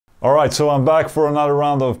Alright, so I'm back for another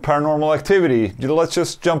round of paranormal activity. Let's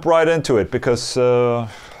just jump right into it because who the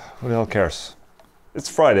hell cares? It's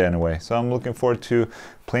Friday anyway, so I'm looking forward to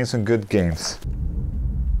playing some good games.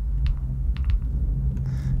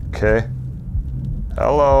 Okay.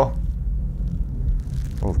 Hello.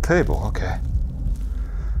 Little table, okay.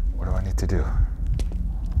 What do I need to do?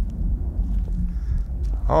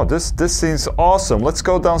 Oh, this seems awesome. Let's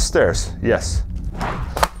go downstairs. Yes.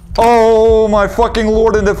 Oh my fucking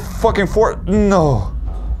lord, in the fucking fort. No.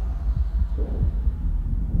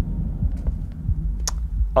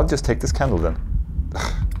 I'll just take this candle then.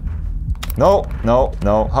 No, no,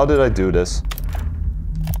 no. How did I do this?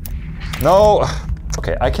 No.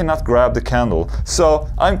 Okay, I cannot grab the candle. So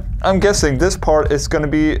I'm guessing this part is gonna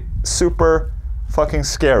be super fucking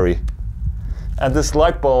scary. And this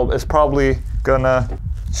light bulb is probably gonna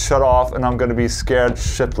shut off and I'm gonna be scared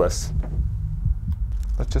shitless.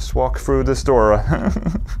 Let's just walk through this door.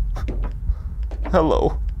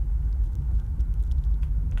 Hello.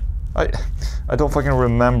 I don't fucking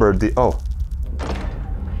remember the... Oh.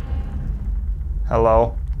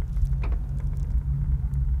 Hello.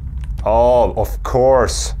 Oh, of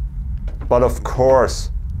course. But of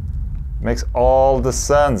course. Makes all the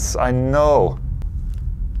sense. I know.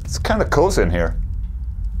 It's kind of cozy in here.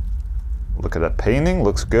 Look at that painting.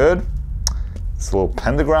 Looks good. This little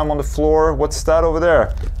pentagram on the floor. What's that over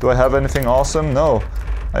there? Do I have anything awesome? No.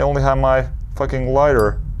 I only have my fucking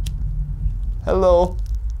lighter. Hello.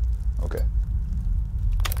 Okay.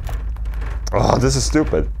 Oh, this is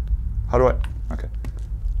stupid. How do I... Okay.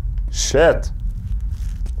 Shit.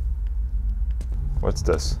 What's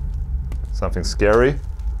this? Something scary?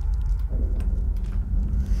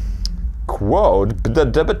 Quote, the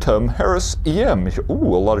debitum Harris EM.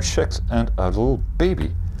 Ooh, a lot of checks and a little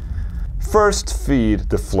baby. First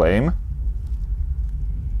feed the flame.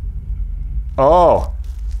 Oh.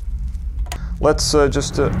 Let's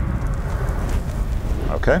just...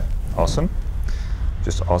 Okay, awesome.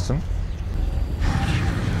 Just awesome.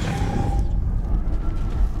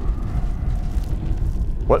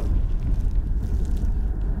 What?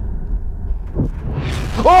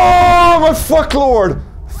 Oh, my fuck lord!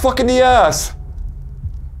 Fucking the ass!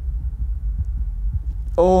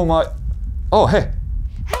 Oh my... Oh, hey!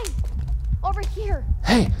 Hey! Over here!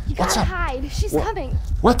 Hey! You What's gotta up? hide! She's coming!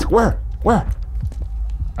 What? Where? Where?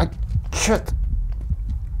 Shit!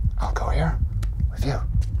 I'll go here. With you.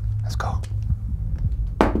 Let's go.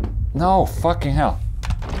 No, fucking hell.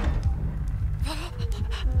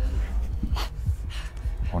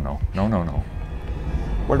 Oh no. No, no, no.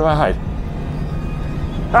 Where do I hide?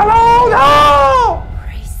 Hello! No!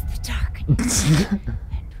 Embrace the darkness. And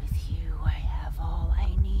with you, I have all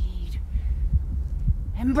I need.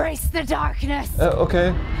 Embrace the darkness!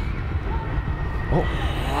 Okay. Oh.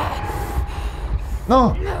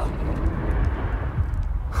 No!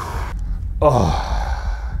 Oh.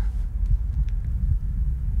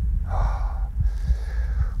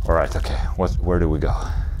 Alright, okay. Where do we go?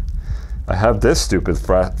 I have this stupid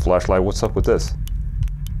flashlight. What's up with this?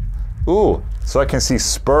 Ooh, so I can see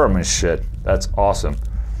sperm and shit. That's awesome.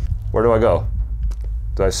 Where do I go?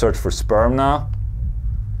 Do I search for sperm now?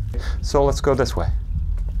 So let's go this way.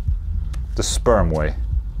 The sperm way.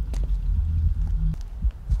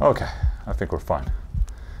 Okay, I think we're fine.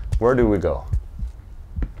 Where do we go?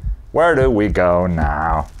 Where do we go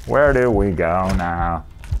now? Where do we go now?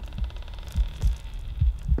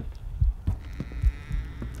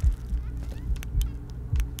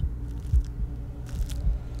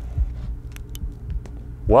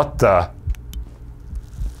 What the?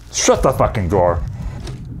 Shut the fucking door!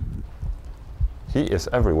 He is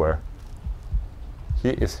everywhere.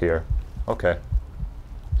 He is here. Okay.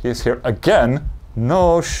 He is here again?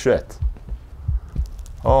 No shit.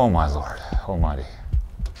 Oh my lord almighty.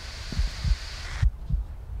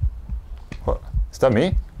 What? Is that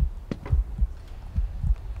me?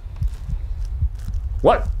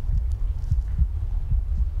 What?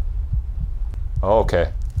 Oh,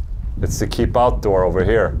 okay. It's the keep out door over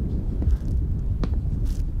here.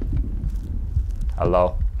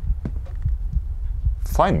 Hello?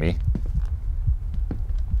 Find me?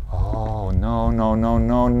 Oh, no, no, no,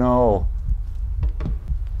 no, no.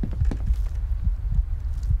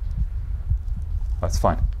 That's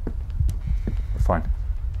fine. We're fine.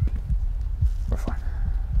 We're fine.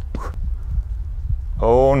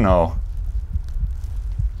 Oh no.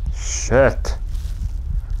 Shit.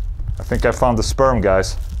 I think I found the sperm,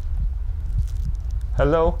 guys.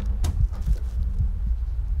 Hello?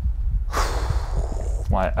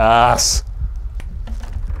 My ass.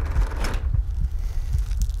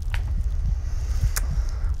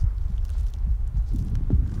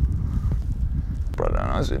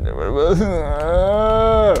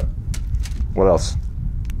 What else?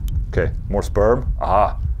 Okay, more sperm.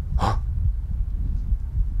 Ah.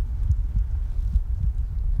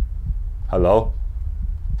 Hello?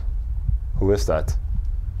 Who is that?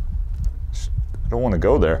 I don't want to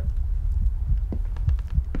go there.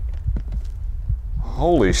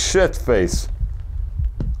 Holy shit, face.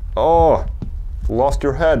 Oh, lost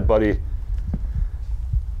your head, buddy.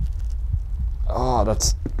 Oh,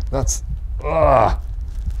 that's, oh.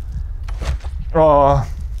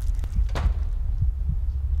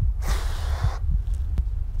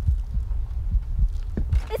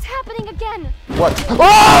 It's happening again. What? Oh!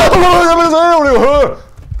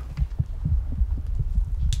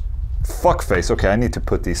 Fuck face. Okay, I need to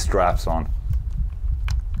put these straps on.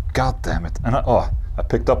 God damn it. And I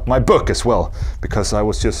picked up my book as well, because I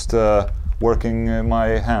was just working my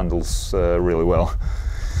handles really well.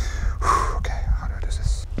 Okay, how do I do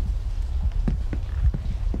this?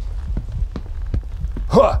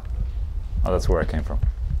 Huh! Oh, that's where I came from.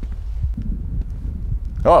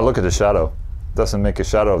 Oh, look at the shadow. Doesn't make a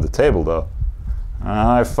shadow of the table, though.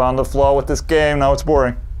 I found a flaw with this game, now it's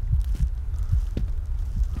boring.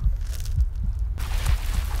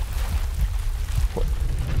 What?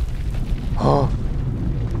 Oh.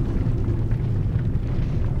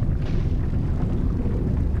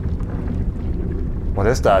 What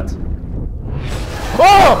is that?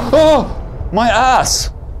 Oh! Oh! My ass!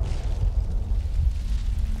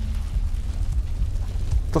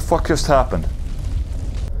 What the fuck just happened?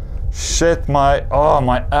 Shit, my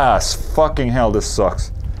ass. Fucking hell, this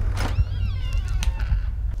sucks.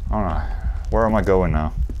 Alright, where am I going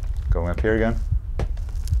now? Going up here again?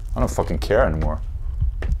 I don't fucking care anymore.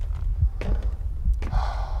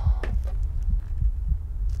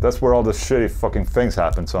 That's where all the shitty fucking things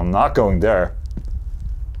happen, so I'm not going there.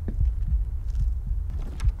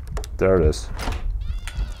 There it is.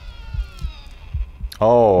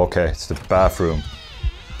 Oh, okay, it's the bathroom.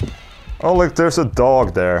 Oh, look, there's a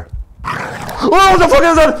dog there. Oh, what the fuck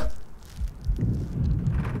is that?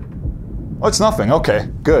 Oh, it's nothing. Okay,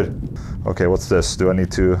 good. Okay, what's this? Do I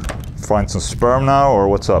need to find some sperm now, or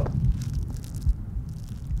what's up?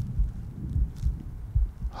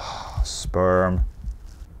 Sperm.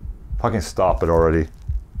 Fucking stop it already.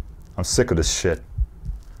 I'm sick of this shit.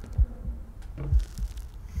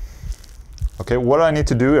 Okay, what do I need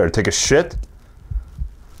to do here? Take a shit?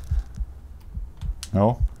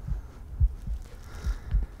 No?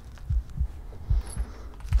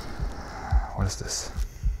 What is this?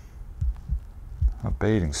 Oh,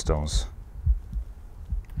 bathing stones.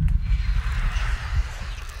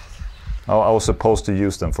 Oh, I was supposed to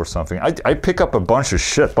use them for something. I pick up a bunch of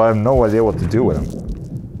shit, but I have no idea what to do with them.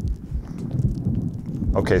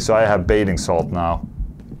 Okay, so I have bathing salt now.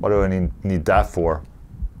 What do I need that for?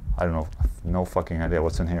 I don't know. I have no fucking idea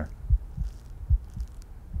what's in here.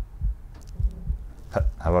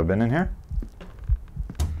 Have I been in here?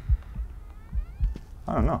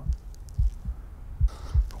 I don't know.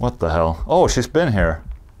 What the hell? Oh, she's been here.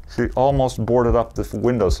 She almost boarded up the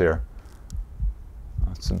windows here.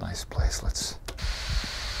 That's a nice place. Let's...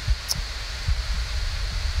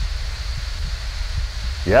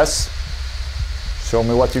 Yes? Show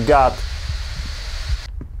me what you got.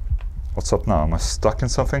 What's up now? Am I stuck in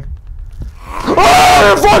something?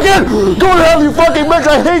 Oh, you fucking! Go to hell, you fucking bitch!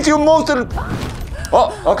 I hate you most of the...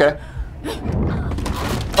 Oh, okay.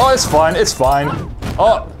 Oh, it's fine, it's fine.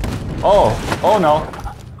 Oh, oh no.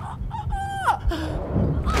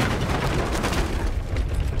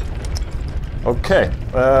 Okay,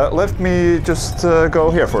 let me just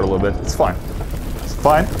go here for a little bit. It's fine. It's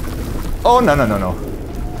fine. Oh, no.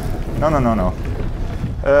 No.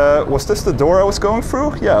 Was this the door I was going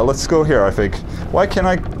through? Yeah, let's go here, I think. Why can't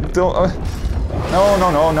I do... No.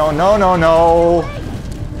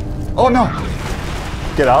 Oh, no.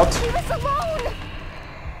 Get out. Leave us alone.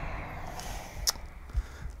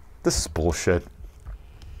 This is bullshit.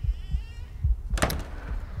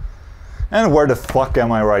 And where the fuck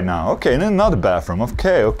am I right now? Okay, in another bathroom.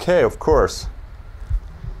 Okay, of course.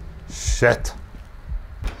 Shit.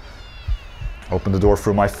 Open the door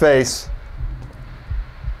through my face.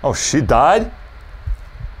 Oh, she died?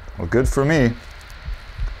 Well, good for me.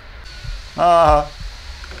 Ah.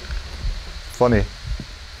 Funny.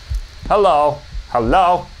 Hello.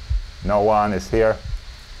 Hello. No one is here.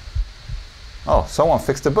 Oh, someone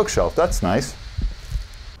fixed the bookshelf. That's nice.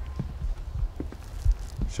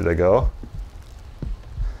 Should I go?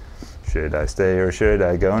 Should I stay or should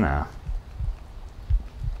I go now?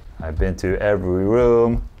 I've been to every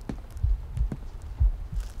room.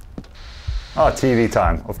 Oh, TV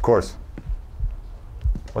time, of course.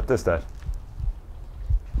 What is that?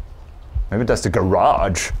 Maybe that's the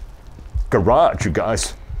garage. Garage, you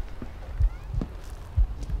guys.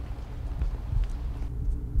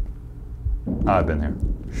 I've been here.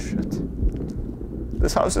 Shit.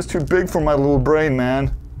 This house is too big for my little brain,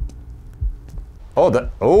 man.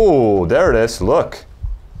 Oh, there it is. Look.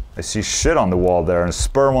 I see shit on the wall there and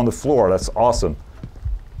sperm on the floor. That's awesome.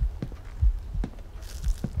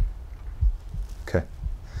 Okay.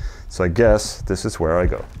 So I guess this is where I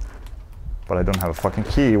go. But I don't have a fucking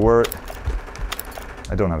key.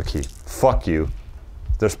 I don't have a key. Fuck you.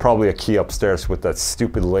 There's probably a key upstairs with that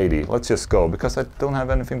stupid lady. Let's just go, because I don't have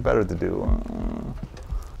anything better to do.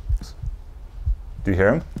 Do you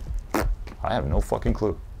hear him? I have no fucking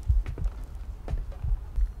clue.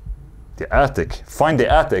 The attic. Find the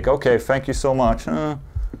attic. Okay, thank you so much. Okay,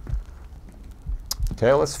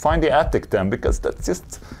 let's find the attic then, because that's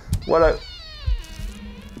just what I...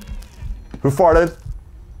 Who farted?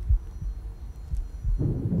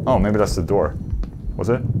 Oh, maybe that's the door. Was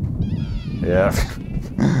it? Yeah.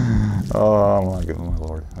 Oh my god, my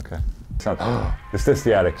lord. Okay. Is this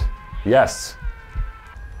the attic? Yes.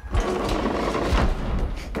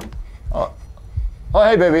 Oh,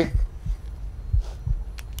 hey baby.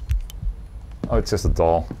 Oh, it's just a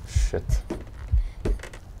doll. Shit.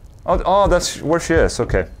 Oh, that's where she is.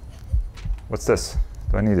 Okay. What's this?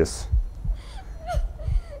 Do I need this?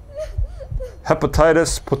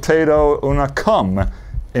 Hepatitis, potato, una cum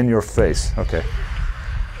in your face. Okay.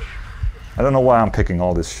 I don't know why I'm picking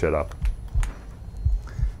all this shit up.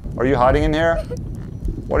 Are you hiding in here?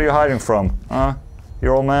 What are you hiding from? Huh?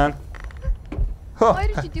 Your old man? Huh. Why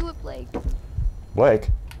did you do it, Blake? Blake?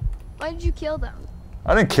 Why did you kill them?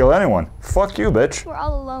 I didn't kill anyone. Fuck you, bitch. We're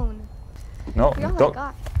all alone. No, You're all don't. I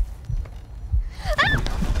got.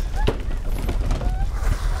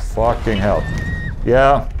 Fucking hell.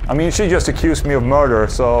 Yeah, I mean, she just accused me of murder,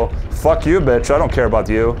 so fuck you, bitch. I don't care about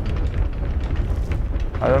you.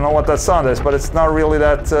 I don't know what that sound is, but it's not really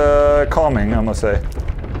that calming, I must say.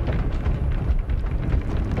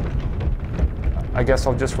 I guess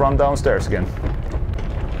I'll just run downstairs again.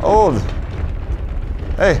 Oh!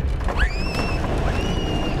 Hey!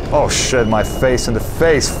 Oh shit, my face in the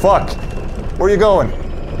face, fuck! Where are you going?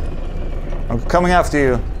 I'm coming after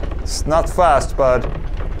you. It's not fast, but...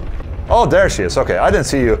 Oh, there she is, okay, I didn't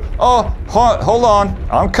see you. Oh, hold on,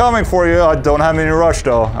 I'm coming for you. I don't have any rush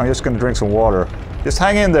though. I'm just gonna drink some water. Just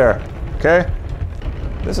hang in there, okay?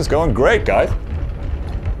 This is going great, guys.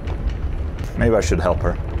 Maybe I should help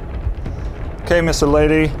her. Okay, Mr.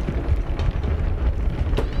 Lady.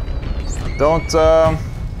 Don't,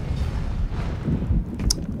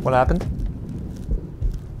 What happened?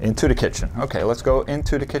 Into the kitchen. Okay, let's go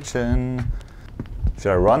into the kitchen.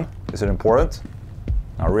 Should I run? Is it important?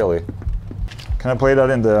 Not really. Can I play that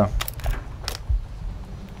in the...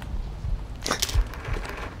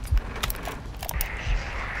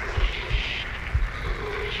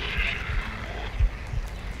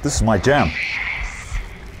 This is my jam.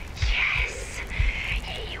 Yes,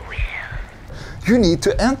 you will. You need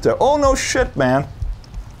to enter. Oh no shit, man.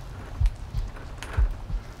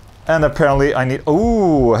 And apparently I need...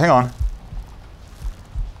 Ooh, hang on.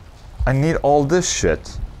 I need all this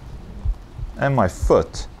shit. And my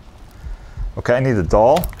foot. Okay, I need a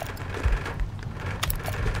doll.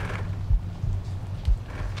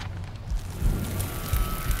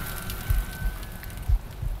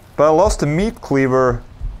 But I lost the meat cleaver.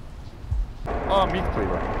 Oh, meat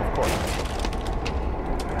cleaver, of course.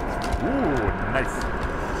 Ooh, nice.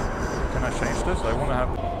 Can I change this? I want to have...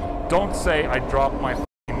 Don't say I dropped my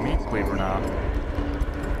meat cleaver now.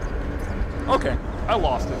 Okay, I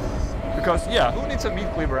lost it. Because, yeah, who needs a meat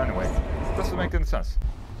cleaver anyway? It doesn't make any sense.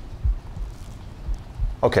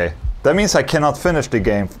 Okay, that means I cannot finish the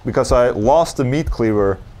game because I lost the meat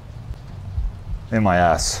cleaver in my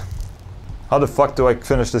ass. How the fuck do I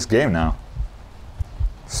finish this game now?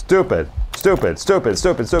 Stupid. Stupid, stupid,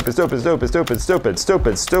 stupid, stupid, stupid, stupid, stupid, stupid,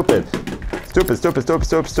 stupid, stupid, stupid, stupid, stupid,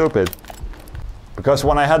 stupid, stupid. Because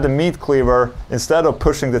when I had the meat cleaver, instead of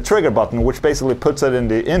pushing the trigger button, which basically puts it in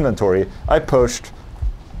the inventory, I pushed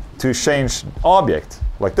to change object,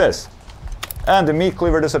 like this. And the meat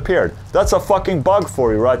cleaver disappeared. That's a fucking bug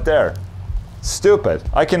for you right there. Stupid.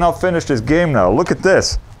 I cannot finish this game now. Look at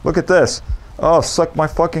this. Look at this. Oh, suck my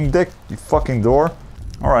fucking dick, you fucking door.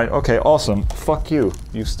 Alright, okay, awesome. Fuck you,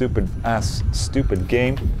 you stupid ass, stupid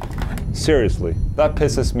game. Seriously, that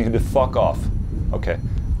pisses me the fuck off. Okay,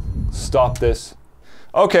 stop this.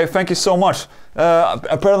 Okay, thank you so much.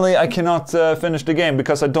 Apparently I cannot finish the game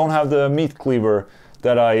because I don't have the meat cleaver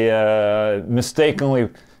that I mistakenly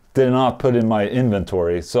did not put in my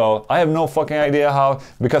inventory. So I have no fucking idea how,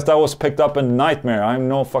 because that was picked up in Nightmare, I have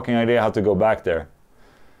no fucking idea how to go back there.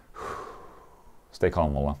 They call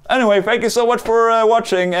him Ola. Anyway, thank you so much for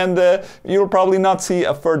watching, and you'll probably not see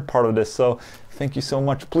a third part of this, so thank you so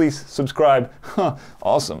much. Please subscribe.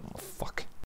 Awesome. Fuck.